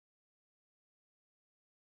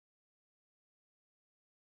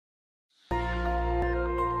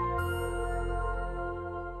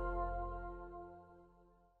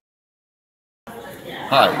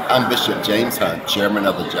Hi, I'm Bishop James Hunt, Chairman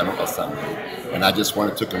of the General Assembly, and I just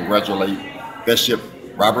wanted to congratulate Bishop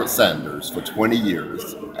Robert Sanders for 20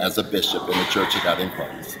 years as a bishop in the Church of God in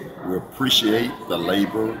Christ. We appreciate the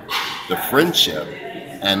labor, the friendship,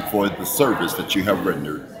 and for the service that you have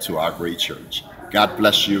rendered to our great church. God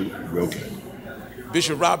bless you real good.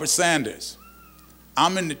 Bishop Robert Sanders,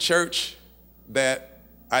 I'm in the church that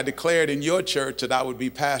I declared in your church that I would be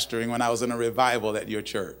pastoring when I was in a revival at your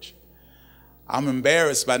church. I'm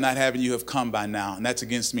embarrassed by not having you have come by now, and that's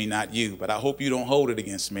against me, not you, but I hope you don't hold it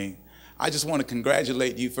against me. I just want to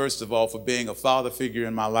congratulate you, first of all, for being a father figure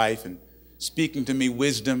in my life and speaking to me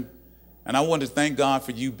wisdom. And I want to thank God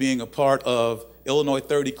for you being a part of Illinois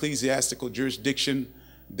Third Ecclesiastical Jurisdiction,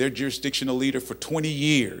 their jurisdictional leader for 20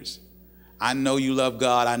 years. I know you love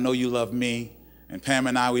God, I know you love me, and Pam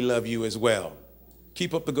and I, we love you as well.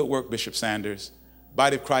 Keep up the good work, Bishop Sanders.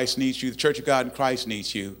 Body of Christ needs you, the Church of God in Christ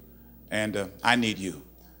needs you. And I need you.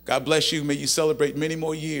 God bless you. May you celebrate many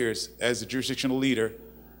more years as the jurisdictional leader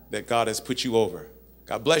that God has put you over.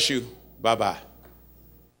 God bless you. Bye-bye.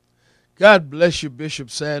 God bless you,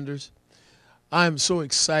 Bishop Sanders. I'm so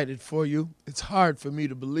excited for you. It's hard for me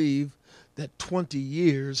to believe that 20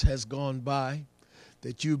 years has gone by,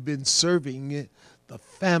 that you've been serving the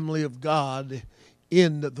family of God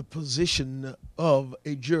in the position of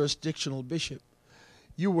a jurisdictional bishop.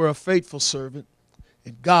 You were a faithful servant.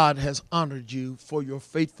 And God has honored you for your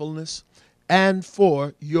faithfulness and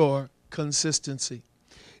for your consistency.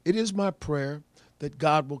 It is my prayer that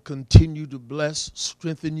God will continue to bless,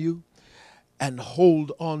 strengthen you, and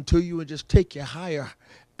hold on to you and just take you higher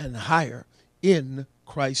and higher in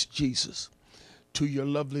Christ Jesus. To your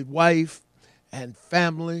lovely wife and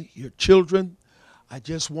family, your children, I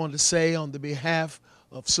just want to say on the behalf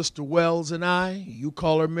of Sister Wells and I, you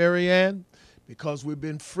call her Mary Ann, because we've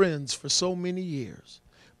been friends for so many years.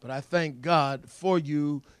 But I thank God for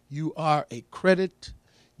you. You are a credit.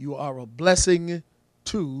 You are a blessing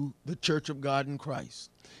to the Church of God in Christ.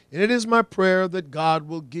 And it is my prayer that God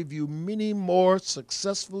will give you many more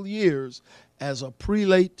successful years as a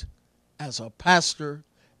prelate, as a pastor,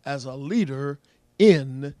 as a leader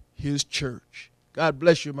in his church. God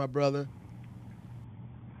bless you, my brother.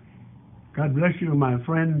 God bless you, my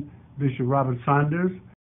friend, Bishop Robert Sanders.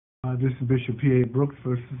 This is Bishop P.A. Brooks,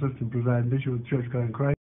 First Assistant Presiding Bishop of the Church of God in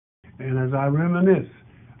Christ. And as I reminisce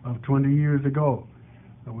of 20 years ago,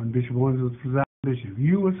 when Bishop Owens was presiding bishop,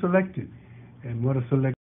 you were selected. And what a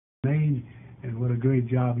selection you made, and what a great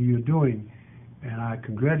job you're doing. And I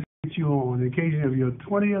congratulate you on the occasion of your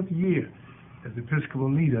 20th year as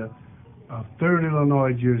Episcopal leader of 3rd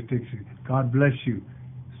Illinois Jurisdiction. God bless you.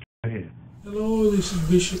 Straight ahead. Hello, this is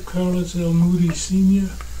Bishop Carlos L. Moody Sr.,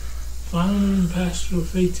 founder and pastor of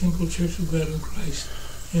Faith Temple Church of God in Christ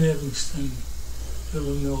in Evanston,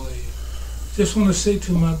 Illinois. Just want to say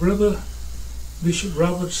to my brother, Bishop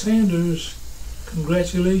Robert Sanders,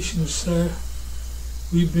 congratulations, sir.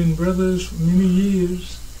 We've been brothers for many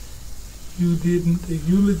years. You did the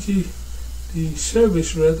eulogy, the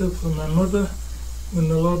service rather, for my mother when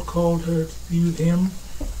the Lord called her to be with him,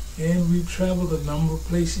 and we traveled a number of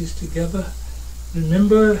places together.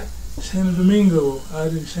 Remember San Domingo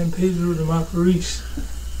out in San Pedro de Macorís,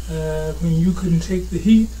 when you couldn't take the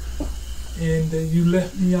heat and you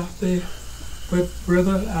left me out there. But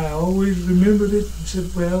brother, I always remembered it and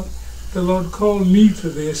said, well, the Lord called me to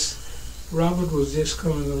this. Robert was just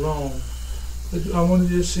coming along. But I want to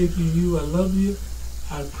just say to you, I love you.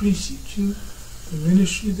 I appreciate you, the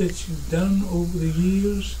ministry that you've done over the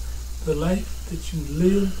years, the life that you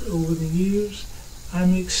lived over the years.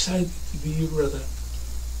 I'm excited to be your brother.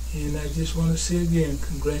 And I just want to say again,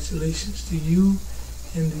 congratulations to you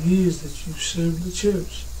and the years that you served the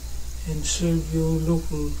church and served your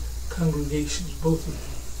local congregations, both of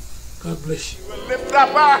you. God bless you. We'll lift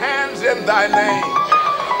up our hands in thy name.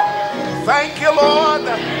 Thank you, Lord,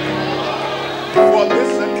 for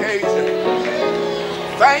this occasion.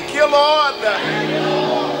 Thank you, Lord,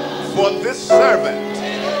 for this servant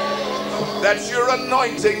that you're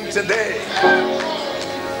anointing today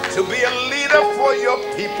to be a leader for your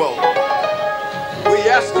people. We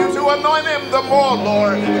ask you to anoint him the more,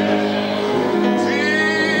 Lord.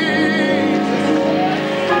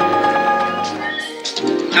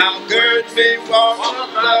 Now gird me for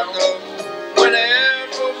battle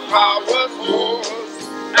whenever power falls,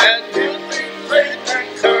 and give me faith and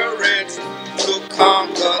courage to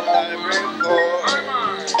conquer every foe.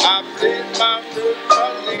 I plead my full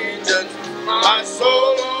allegiance, my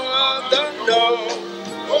soul on the know.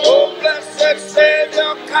 Oh, blessed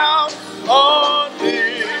Savior, count on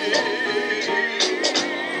me.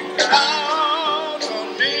 Count on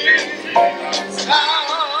me.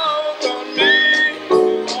 Count on me.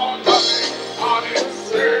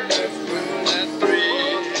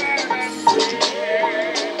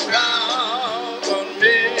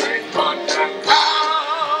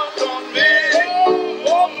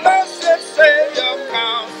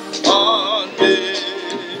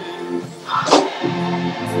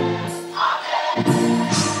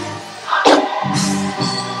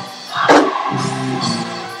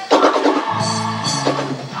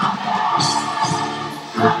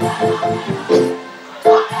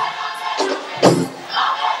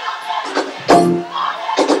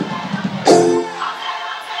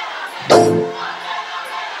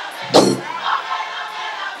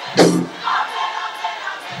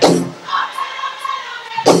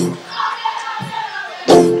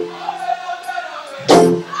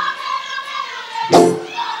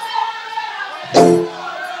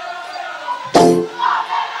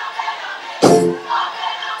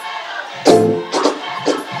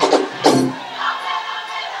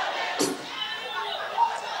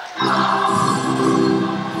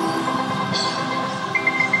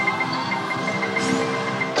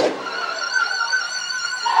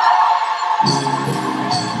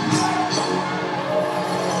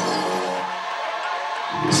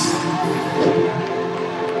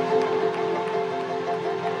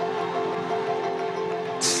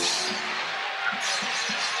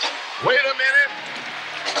 Wait a minute.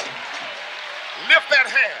 Lift that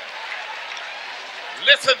hand.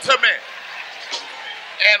 Listen to me.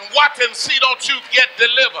 And watch and see, don't you get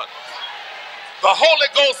delivered. The Holy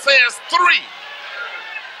Ghost says 3.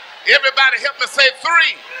 Everybody help me say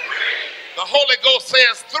 3. The Holy Ghost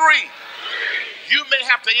says 3. You may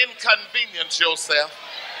have to inconvenience yourself,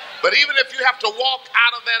 but even if you have to walk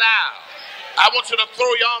out of that aisle, I want you to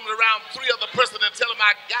throw your arms around 3 other person and tell them,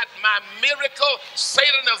 I got my miracle.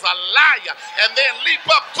 Satan is a liar. And then leap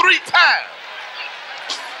up 3 times.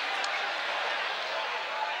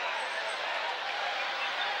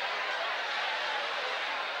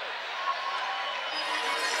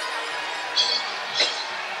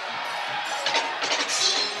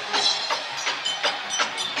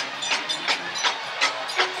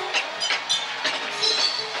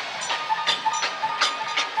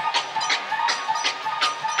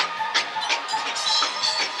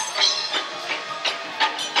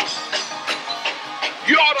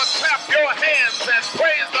 You ought to clap your hands and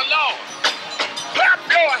praise the Lord. Clap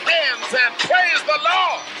your hands and praise the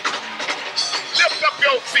Lord. Lift up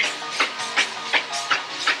your feet.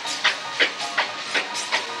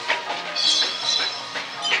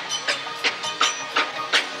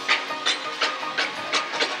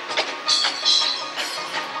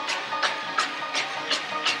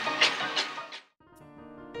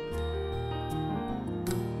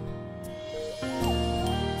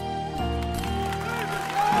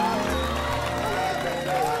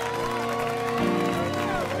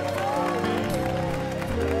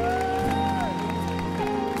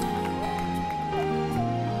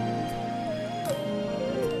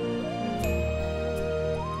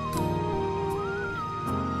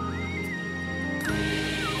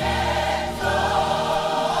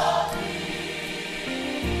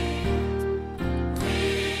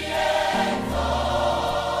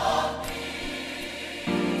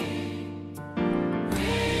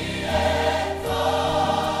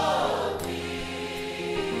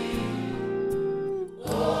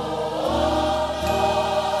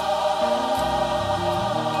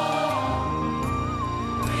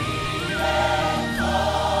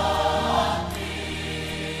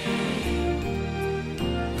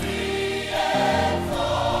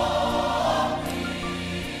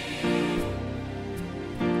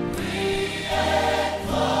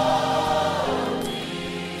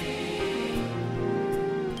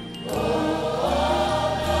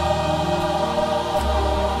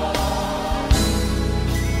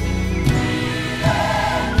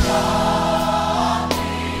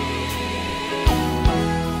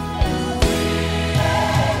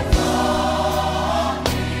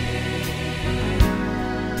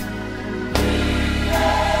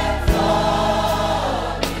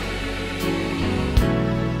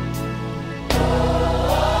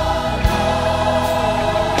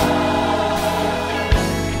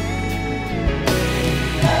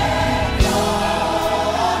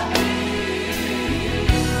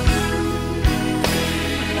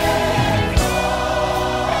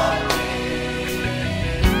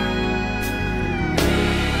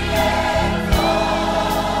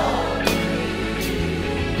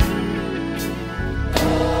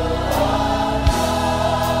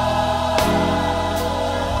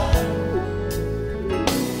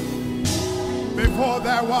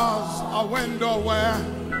 There was a window where,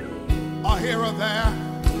 or here or there,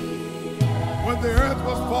 when the earth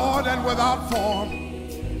was void and without form,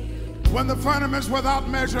 when the firmaments without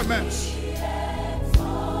measurements,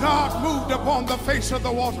 God moved upon the face of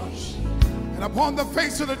the waters, and upon the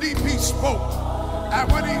face of the deep he spoke.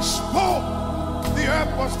 And when he spoke, the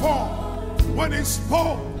earth was formed. When he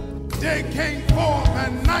spoke, day came forth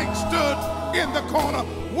and night stood in the corner.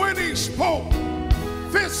 When he spoke,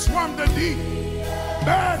 fish swam the deep.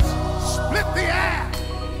 Birds split the air,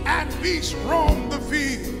 and beasts roamed the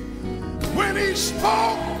field. When he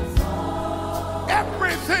spoke,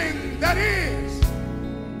 everything that is,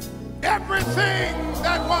 everything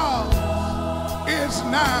that was, is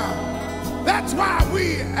now. That's why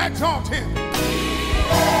we exalt him.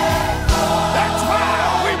 That's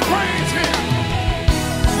why we praise him.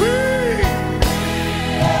 We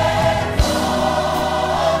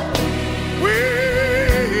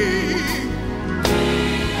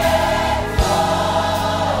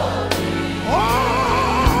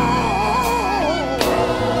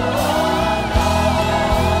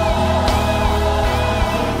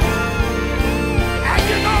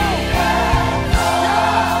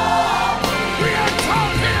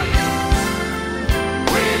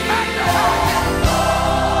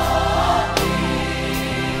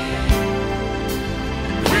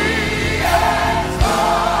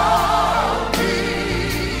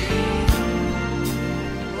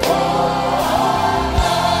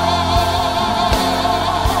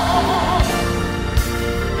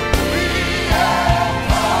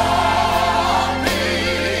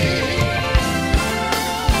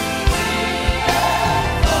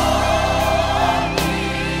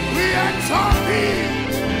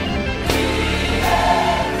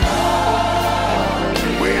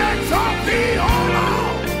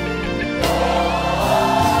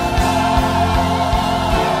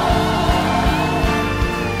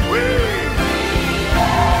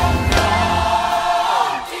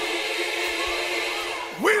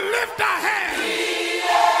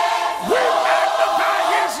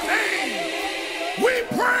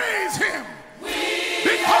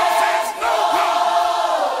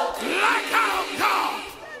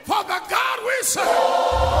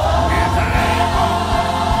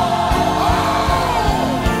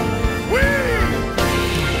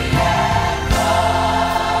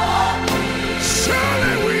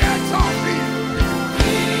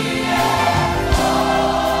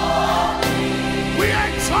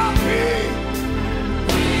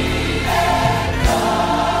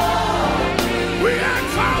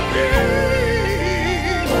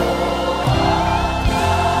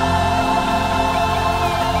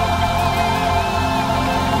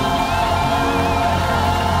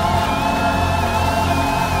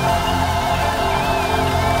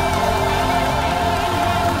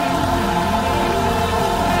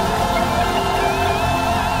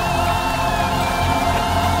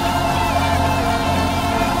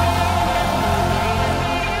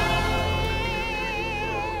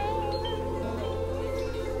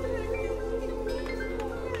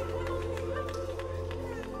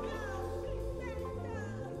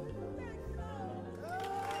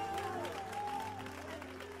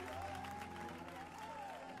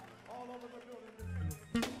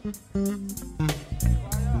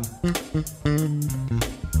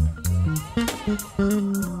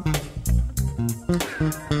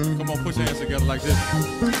Come on, put your hands together like this.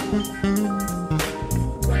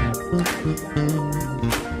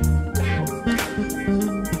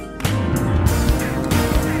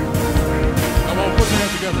 Come on, put your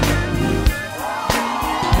hands together.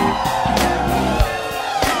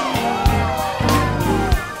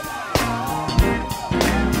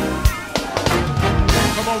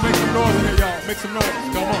 Come on, make some noise in here, y'all. Make some noise.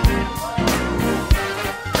 Come on.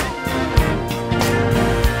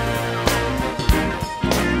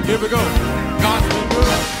 Here we go. God's been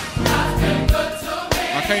good. God's been good to me.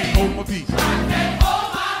 I can't hold my peace. I can't hold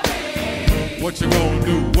my peace. What you gonna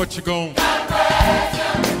do? What you gonna do?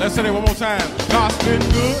 Let's say that one more time. God's been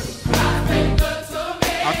good. God's been good to me.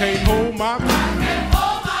 I can't hold my peace. I can't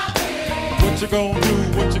hold my peace. What you gonna do?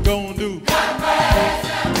 What you gonna do?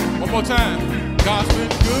 One more time. God's been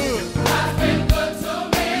good. God's been good to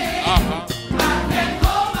me. I can't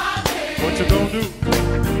hold my peace. What you gonna do?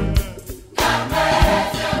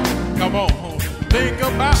 Come on, think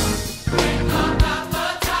about it.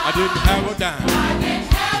 I didn't have a dime.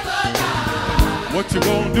 What you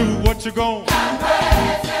gonna do? What you gonna?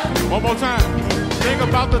 One more time. Think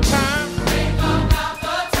about the time.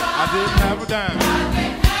 I didn't have a dime.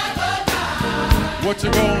 What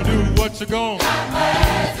you gonna do? What you gonna?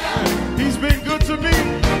 He's been good to me.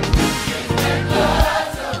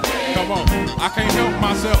 Come on, I can't help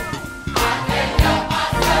myself.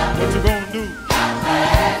 What you gonna do?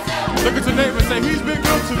 Look at your neighbor and say, he's been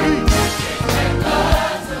good to me.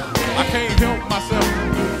 I can't help myself.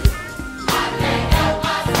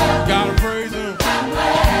 Gotta praise him.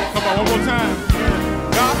 Come on, one more time.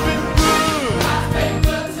 God's been good.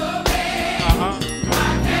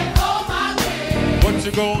 What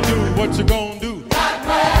you gonna do? What you gonna do?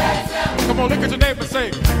 Come on, look at your neighbor and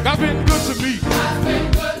say, God's been good to me.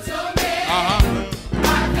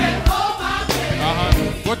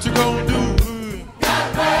 What you gonna do?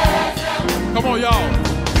 Come on, y'all.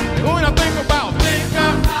 When I think about things,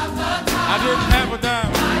 I didn't have a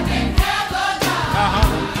dime.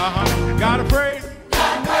 Gotta praise.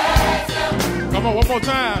 Come on, one more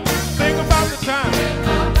time. Think about the time.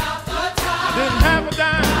 I didn't have a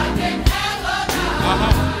dime.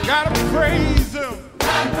 Gotta praise him.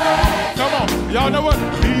 Come on, y'all know what?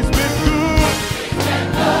 He's been good.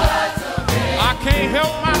 I can't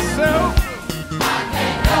help myself.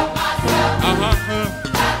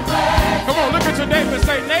 Come on, look at your neighbor and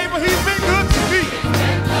say, neighbor, he's been good to me.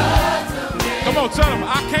 Come on, tell him,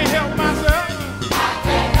 I can't help myself.